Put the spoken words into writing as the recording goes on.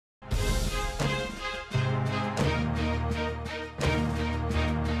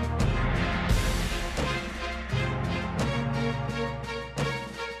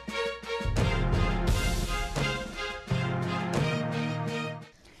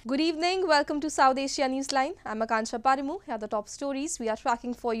Good evening. Welcome to South Asia Newsline. I'm Akansha Parimu. Here are the top stories we are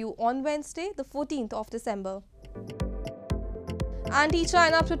tracking for you on Wednesday, the 14th of December.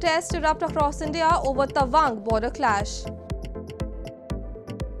 Anti-China protests erupt across India over Tawang border clash.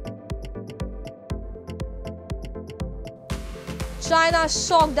 China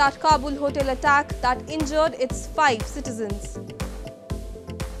shocked at Kabul hotel attack that injured its 5 citizens.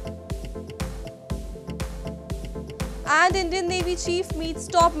 And Indian Navy chief meets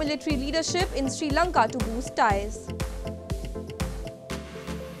top military leadership in Sri Lanka to boost ties.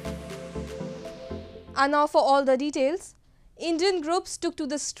 And now for all the details. Indian groups took to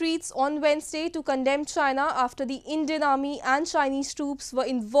the streets on Wednesday to condemn China after the Indian Army and Chinese troops were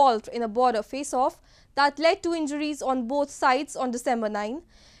involved in a border face-off that led to injuries on both sides on December 9.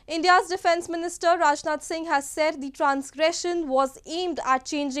 India's Defence Minister Rajnath Singh has said the transgression was aimed at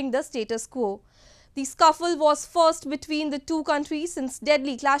changing the status quo. The scuffle was first between the two countries since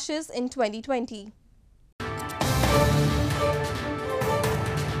deadly clashes in 2020.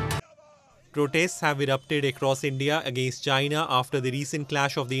 Protests have erupted across India against China after the recent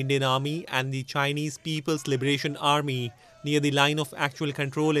clash of the Indian Army and the Chinese People's Liberation Army near the line of actual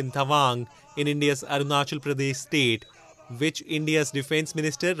control in Tawang in India's Arunachal Pradesh state, which India's Defence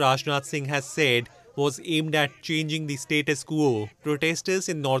Minister Rajnath Singh has said was aimed at changing the status quo. Protesters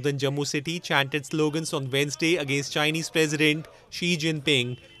in northern Jammu city chanted slogans on Wednesday against Chinese President Xi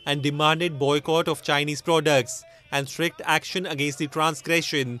Jinping and demanded boycott of Chinese products and strict action against the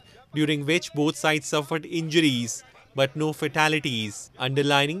transgression, during which both sides suffered injuries but no fatalities.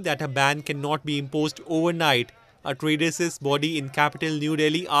 Underlining that a ban cannot be imposed overnight, a traders' body in capital New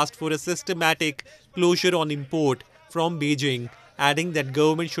Delhi asked for a systematic closure on import from Beijing, adding that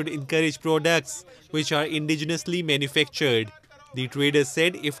government should encourage products which are indigenously manufactured. The traders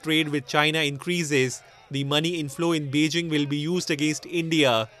said if trade with China increases, the money inflow in Beijing will be used against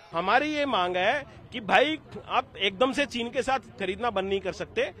India. हमारी ये मांग है कि भाई आप एकदम से चीन के साथ खरीदना बंद नहीं कर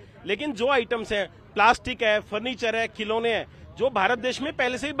सकते, लेकिन जो आइटम्स हैं, प्लास्टिक है, फर्नीचर है, खिलौने हैं, जो भारत देश में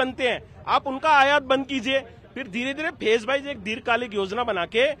पहले से ही बनते हैं, आप उनका आयात बंद कीजिए। फिर धीरे धीरे फेज वाइज एक दीर्घकालिक योजना बना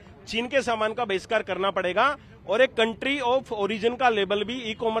के चीन के सामान का बहिष्कार करना पड़ेगा और एक कंट्री ऑफ ओरिजिन का लेबल भी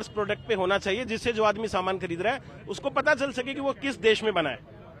ई कॉमर्स प्रोडक्ट पे होना चाहिए, जिससे जो आदमी सामान खरीद रहा है उसको पता चल सके कि वो किस देश में बना है।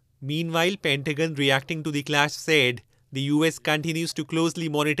 Meanwhile, Pentagon, reacting to the clash, said the US continues to closely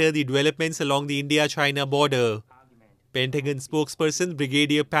monitor the developments along the India-China border. Pentagon spokesperson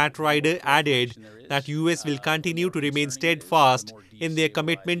Brigadier Pat Ryder added that US will continue to remain steadfast in their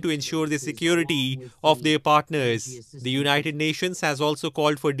commitment to ensure the security of their partners. The United Nations has also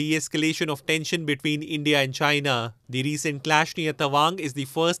called for de-escalation of tension between India and China. The recent clash near Tawang is the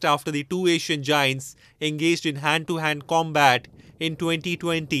first after the two Asian giants engaged in hand-to-hand combat in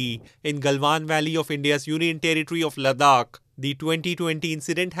 2020 in Galwan Valley of India's Union Territory of Ladakh. The 2020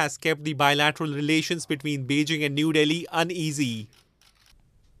 incident has kept the bilateral relations between Beijing and New Delhi uneasy.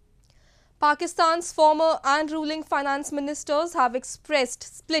 Pakistan's former and ruling finance ministers have expressed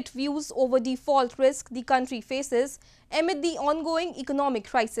split views over default risk the country faces amid the ongoing economic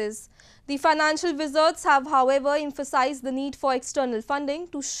crisis. The financial wizards have, however, emphasized the need for external funding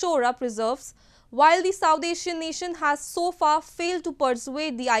to shore up reserves, while the South Asian nation has so far failed to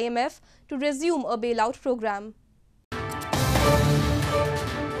persuade the IMF to resume a bailout program.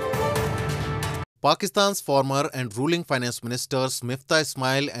 Pakistan's former and ruling finance ministers Miftah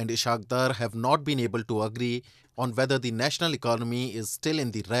Ismail and Ishaq Dar have not been able to agree on whether the national economy is still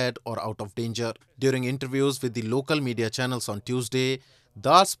in the red or out of danger. During interviews with the local media channels on Tuesday,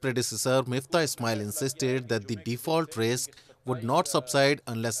 Dar's predecessor Miftah Ismail insisted that the default risk would not subside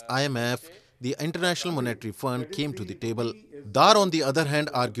unless IMF, the International Monetary Fund, came to the table. Dar, on the other hand,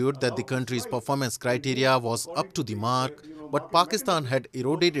 argued that the country's performance criteria was up to the mark, but Pakistan had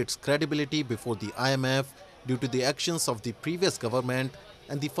eroded its credibility before the IMF due to the actions of the previous government,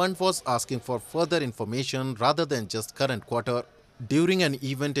 and the fund was asking for further information rather than just current quarter. During an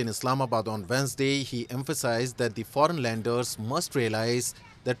event in Islamabad on Wednesday, he emphasized that the foreign lenders must realize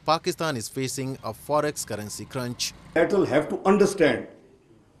that Pakistan is facing a forex currency crunch. Bilateral have to understand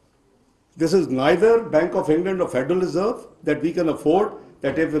this is neither Bank of England or Federal Reserve that we can afford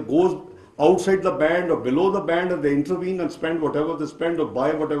that if it goes outside the band or below the band and they intervene and spend whatever they spend or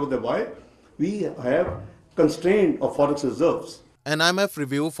buy whatever they buy, we have constraint of forex reserves. An IMF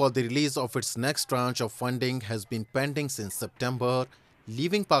review for the release of its next tranche of funding has been pending since September,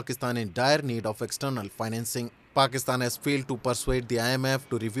 leaving Pakistan in dire need of external financing. Pakistan has failed to persuade the IMF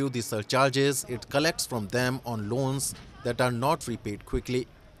to review the surcharges it collects from them on loans that are not repaid quickly.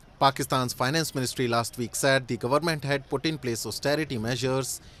 Pakistan's finance ministry last week said the government had put in place austerity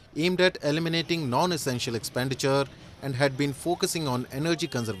measures aimed at eliminating non-essential expenditure and had been focusing on energy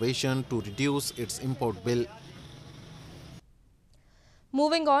conservation to reduce its import bill.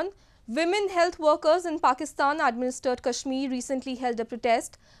 Moving on, women health workers in Pakistan-administered Kashmir recently held a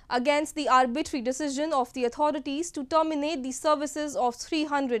protest against the arbitrary decision of the authorities to terminate the services of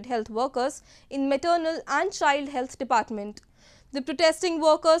 300 health workers in Maternal and Child Health Department. The protesting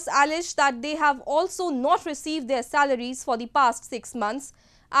workers alleged that they have also not received their salaries for the past 6 months,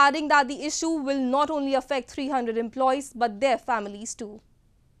 adding that the issue will not only affect 300 employees but their families too.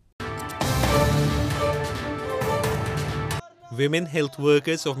 Women health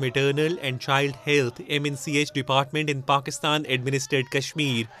workers of Maternal and Child Health (MNCH) department in Pakistan-administered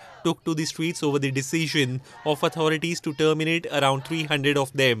Kashmir took to the streets over the decision of authorities to terminate around 300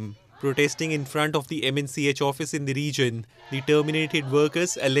 of them. Protesting in front of the MNCH office in the region, the terminated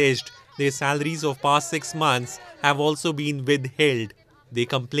workers alleged their salaries of past 6 months have also been withheld. They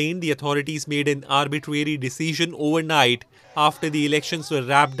complained the authorities made an arbitrary decision overnight after the elections were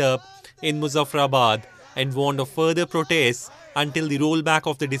wrapped up in Muzaffarabad and warned of further protests until the rollback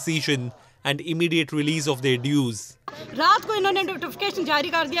of the decision and immediate release of their dues. रात को इन्होंने notification जारी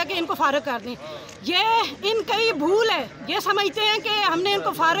कर दिया कि इनको फारग कर दें। ये इनका ही भूल है, ये समझते हैं कि हमने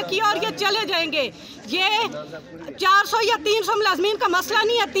इनको फारग किया और ये चले जाएंगे। ये 400 या 300 मुलाजमीन का मसला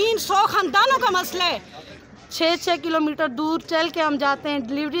नहीं है, 300 खानदानों का मसला है। 6-6 किलोमीटर दूर चल के हम जाते हैं,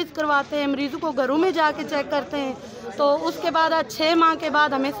 डिलीवरीज करवाते हैं, मरीजों को घरों में जाके चेक करते हैं, तो उसके बाद आज 6 माह के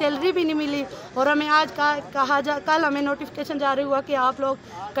बाद हमें सैलरी भी नहीं मिली और हमें आज कल हमें नोटिफिकेशन जारी हुआ कि आप लोग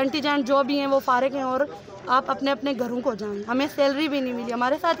कंटीजेंट जो भी हैं वो फारिग हैं और आप अपने अपने घरों को जाएं। हमें सैलरी भी नहीं मिली।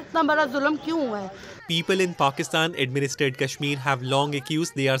 हमारे साथ इतना बड़ा जुल्म क्यों हुआ है? People in Pakistan-administered Kashmir have long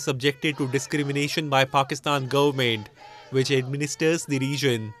accused they are subjected to discrimination by Pakistan government, which administers the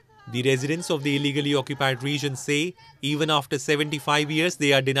region. The residents of the illegally occupied region say even after 75 years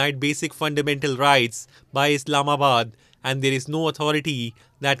they are denied basic fundamental rights by Islamabad and there is no authority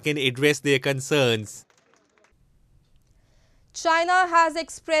that can address their concerns. China has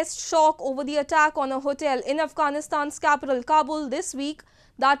expressed shock over the attack on a hotel in Afghanistan's capital Kabul this week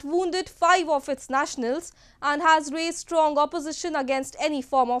that wounded 5 of its nationals and has raised strong opposition against any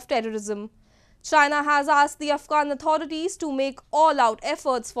form of terrorism. China has asked the Afghan authorities to make all-out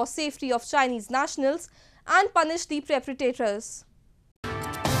efforts for safety of Chinese nationals and punish the perpetrators.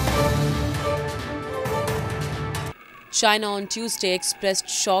 China on Tuesday expressed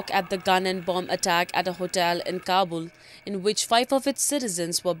shock at the gun and bomb attack at a hotel in Kabul, in which 5 of its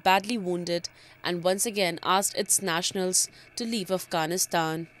citizens were badly wounded, and once again asked its nationals to leave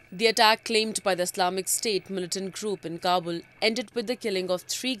Afghanistan. The attack, claimed by the Islamic State militant group in Kabul, ended with the killing of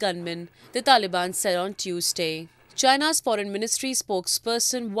 3 gunmen, the Taliban said on Tuesday. China's Foreign Ministry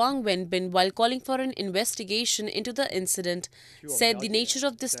spokesperson Wang Wenbin, while calling for an investigation into the incident, said the nature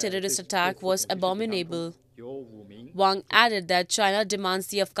of this terrorist attack was abominable. Wang added that China demands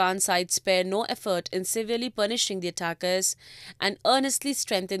the Afghan side spare no effort in severely punishing the attackers and earnestly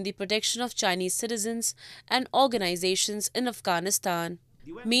strengthen the protection of Chinese citizens and organizations in Afghanistan.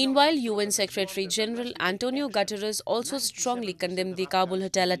 Meanwhile, UN Secretary-General Antonio Guterres also strongly condemned the Kabul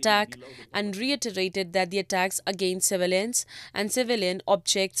hotel attack and reiterated that the attacks against civilians and civilian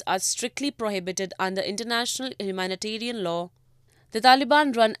objects are strictly prohibited under international humanitarian law. The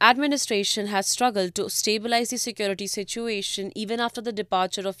Taliban-run administration has struggled to stabilize the security situation even after the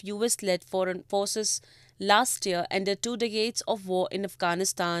departure of US-led foreign forces last year ended 2 decades of war in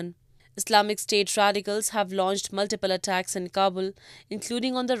Afghanistan. Islamic State radicals have launched multiple attacks in Kabul,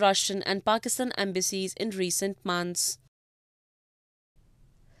 including on the Russian and Pakistan embassies in recent months.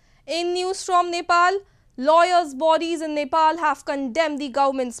 In news from Nepal, lawyers' bodies in Nepal have condemned the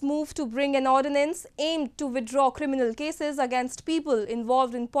government's move to bring an ordinance aimed to withdraw criminal cases against people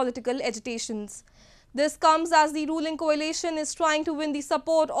involved in political agitations. This comes as the ruling coalition is trying to win the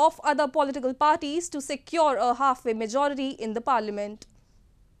support of other political parties to secure a halfway majority in the parliament.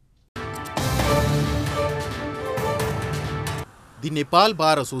 The Nepal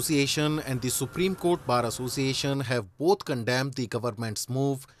Bar Association and the Supreme Court Bar Association have both condemned the government's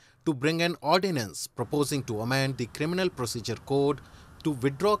move to bring an ordinance proposing to amend the Criminal Procedure Code to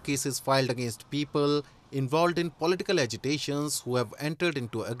withdraw cases filed against people involved in political agitations who have entered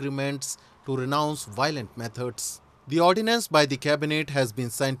into agreements to renounce violent methods. The ordinance by the cabinet has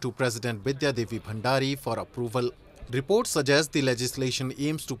been sent to President Vidya Devi Bhandari for approval. Reports suggest the legislation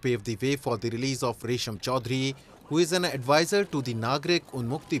aims to pave the way for the release of Resham Chaudhary, who is an advisor to the Nagrik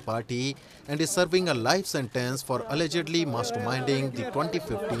Unmukti Party and is serving a life sentence for allegedly masterminding the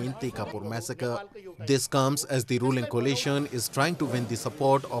 2015 Tekapur massacre. This comes as the ruling coalition is trying to win the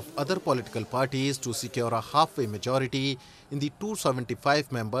support of other political parties to secure a halfway majority in the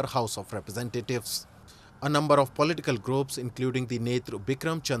 275-member House of Representatives. A number of political groups, including the Netru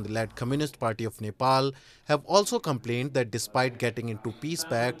Bikram Chand-led Communist Party of Nepal, have also complained that despite getting into peace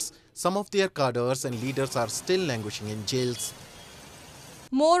pacts, some of their cadres and leaders are still languishing in jails.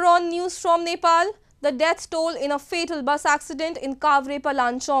 More on news from Nepal. The death toll in a fatal bus accident in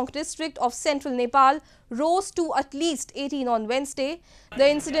Kaavre-palaanchowk district of central Nepal rose to at least 18 on Wednesday. The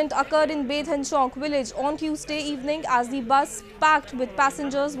incident occurred in Bedhanchowk village on Tuesday evening as the bus packed with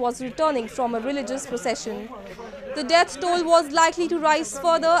passengers was returning from a religious procession. The death toll was likely to rise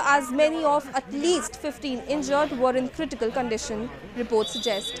further as many of at least 15 injured were in critical condition, reports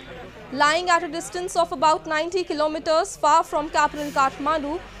suggest. Lying at a distance of about 90 kilometers far from capital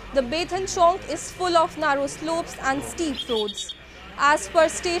Kathmandu, the Bedhanchowk is full of narrow slopes and steep roads. As per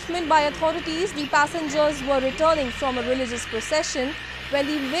statement by authorities, the passengers were returning from a religious procession when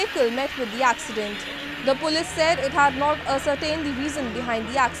the vehicle met with the accident. The police said it had not ascertained the reason behind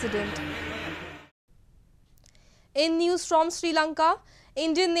the accident. In news from Sri Lanka,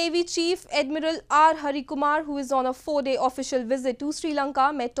 Indian Navy Chief Admiral R. Kumar, who is on a 4-day official visit to Sri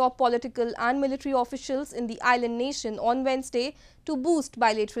Lanka, met top political and military officials in the island nation on Wednesday to boost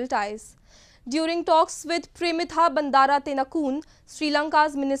bilateral ties. During talks with Premitha Bandara Tenakun, Sri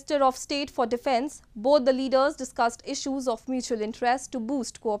Lanka's Minister of State for Defence, both the leaders discussed issues of mutual interest to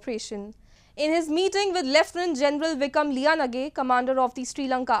boost cooperation. In his meeting with Lieutenant General Vikram Lianage, commander of the Sri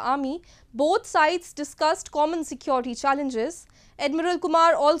Lanka Army, both sides discussed common security challenges. Admiral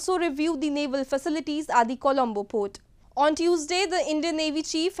Kumar also reviewed the naval facilities at the Colombo port. On Tuesday, the Indian Navy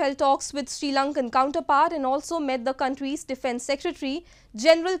chief held talks with Sri Lankan counterpart and also met the country's Defence Secretary,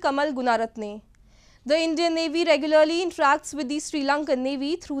 General Kamal Gunaratne. The Indian Navy regularly interacts with the Sri Lankan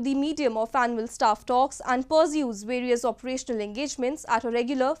Navy through the medium of annual staff talks and pursues various operational engagements at a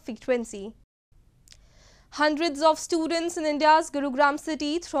regular frequency. Hundreds of students in India's Gurugram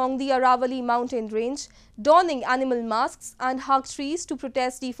city thronged the Aravalli mountain range, donning animal masks and hugged trees to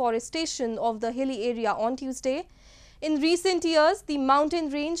protest deforestation of the hilly area on Tuesday. In recent years, the mountain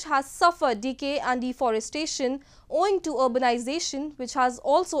range has suffered decay and deforestation owing to urbanization, which has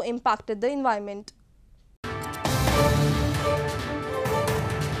also impacted the environment.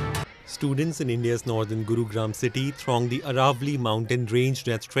 Students in India's northern Gurugram city thronged the Aravalli mountain range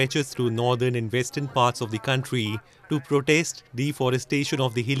that stretches through northern and western parts of the country to protest deforestation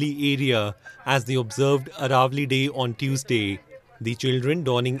of the hilly area as they observed Aravalli Day on Tuesday. The children,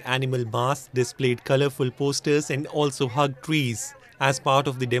 donning animal masks, displayed colourful posters and also hugged trees as part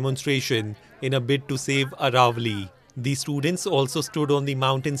of the demonstration in a bid to save Aravalli. The students also stood on the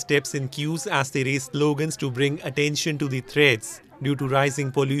mountain steps in queues as they raised slogans to bring attention to the threats due to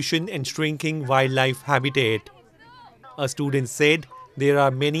rising pollution and shrinking wildlife habitat. A student said, "There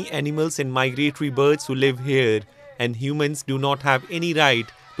are many animals and migratory birds who live here, and humans do not have any right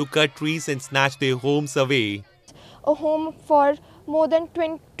to cut trees and snatch their homes away." A home for more than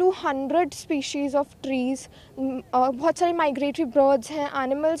 200 species of trees, बहुत सारे migratory birds हैं,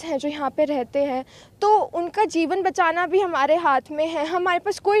 animals हैं जो यहाँ पे रहते हैं, तो उनका जीवन बचाना भी हमारे हाथ में है. हमारे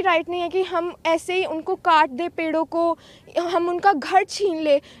पास कोई राइट नहीं है कि हम ऐसे ही उनको काट दे, पेड़ों को हम उनका घर छीन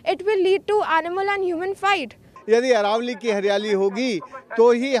ले. It will lead to animal and human fight. यदि अरावली की हरियाली होगी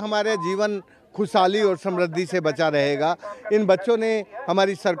तो ही हमारे जीवन खुशहाली और समृद्धि से बचा रहेगा. इन बच्चों ने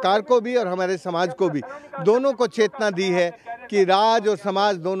हमारी सरकार को भी और हमारे समाज को भी दोनों को चेतना दी है कि राज और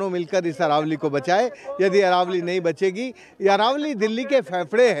समाज दोनों मिलकर इस अरावली को बचाए. यदि अरावली नहीं बचेगी, ये अरावली दिल्ली के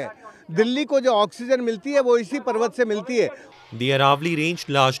फेफड़े हैं. दिल्ली को जो ऑक्सीजन मिलती है वो इसी पर्वत से मिलती है. The Aravalli range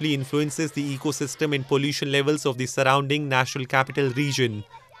largely influences the ecosystem and pollution levels of the surrounding national capital region.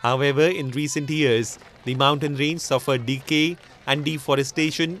 However, in recent years, the mountain range suffered decay and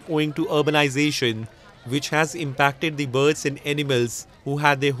deforestation owing to urbanization, which has impacted the birds and animals who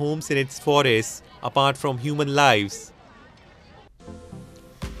had their homes in its forests, apart from human lives.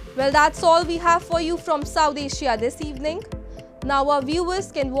 Well, that's all we have for you from South Asia this evening. Now our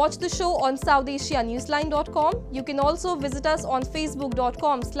viewers can watch the show on SouthAsiaNewsline.com. You can also visit us on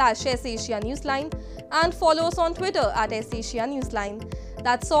Facebook.com/SAsiaNewsline and follow us on Twitter @SAsiaNewsline.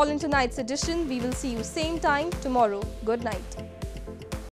 That's all in tonight's edition. We will see you same time tomorrow. Good night.